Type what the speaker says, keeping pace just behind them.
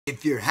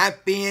If you're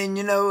happy and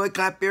you know it,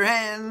 clap your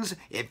hands.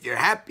 If you're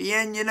happy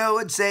and you know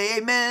it, say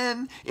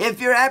amen. If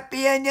you're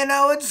happy and you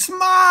know it,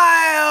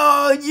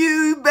 smile.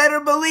 You better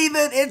believe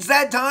it. It's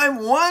that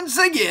time once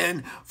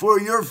again for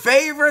your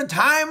favorite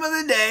time of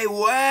the day,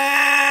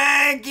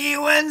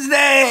 Wacky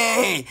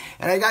Wednesday.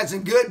 And I got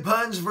some good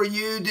puns for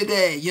you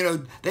today. You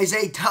know, they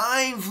say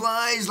time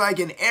flies like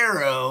an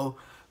arrow,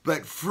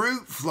 but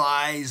fruit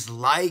flies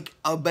like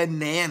a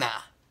banana.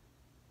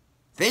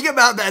 Think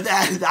about that.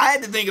 I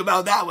had to think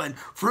about that one.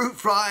 Fruit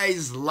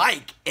flies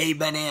like a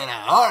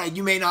banana. All right,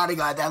 you may not have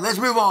got that. Let's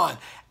move on.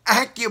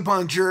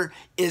 Acupuncture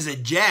is a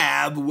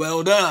jab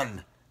well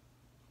done.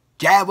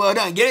 Jab well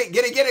done. Get it,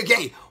 get it, get it.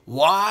 Okay.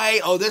 Why?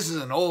 Oh, this is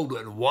an old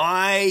one.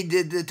 Why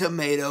did the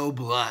tomato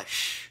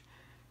blush?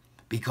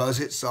 Because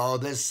it saw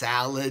the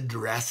salad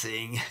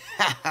dressing.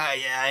 Yeah,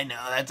 I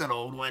know. That's an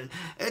old one.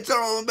 It's an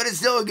old one, but it's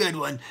still a good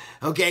one.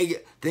 Okay,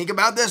 think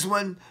about this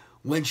one.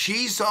 When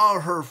she saw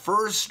her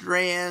first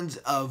strands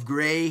of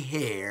gray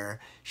hair,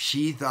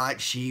 she thought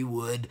she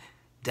would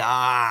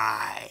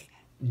die.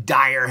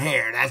 Dye her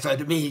hair. That's what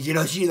it means. You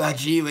know, she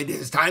thought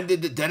it's time to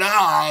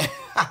die.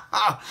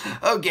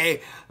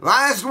 Okay,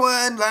 last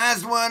one.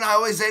 I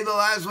always say the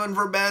last one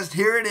for best.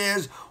 Here it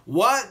is.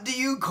 What do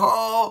you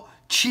call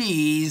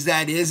cheese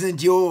that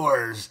isn't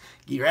yours?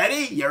 You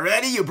ready? You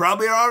ready? You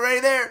probably are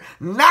already there.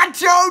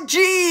 Nacho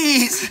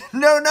cheese!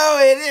 No,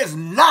 it is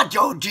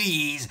nacho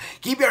cheese.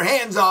 Keep your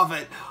hands off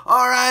it.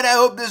 All right, I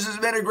hope this has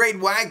been a great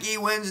Wacky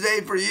Wednesday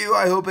for you.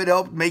 I hope it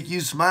helped make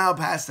you smile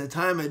past the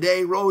time of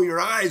day, roll your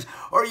eyes,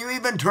 or you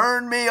even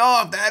turn me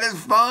off. That is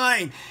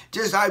fine.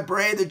 Just I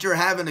pray that you're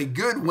having a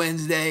good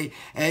Wednesday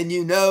and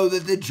you know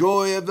that the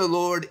joy of the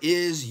Lord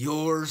is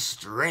your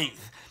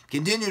strength.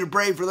 Continue to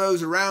pray for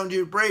those around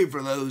you. Pray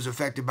for those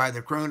affected by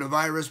the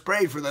coronavirus.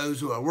 Pray for those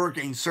who are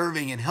working,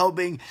 serving, and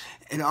helping.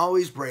 And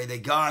always pray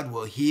that God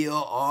will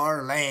heal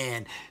our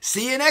land.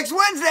 See you next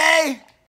Wednesday.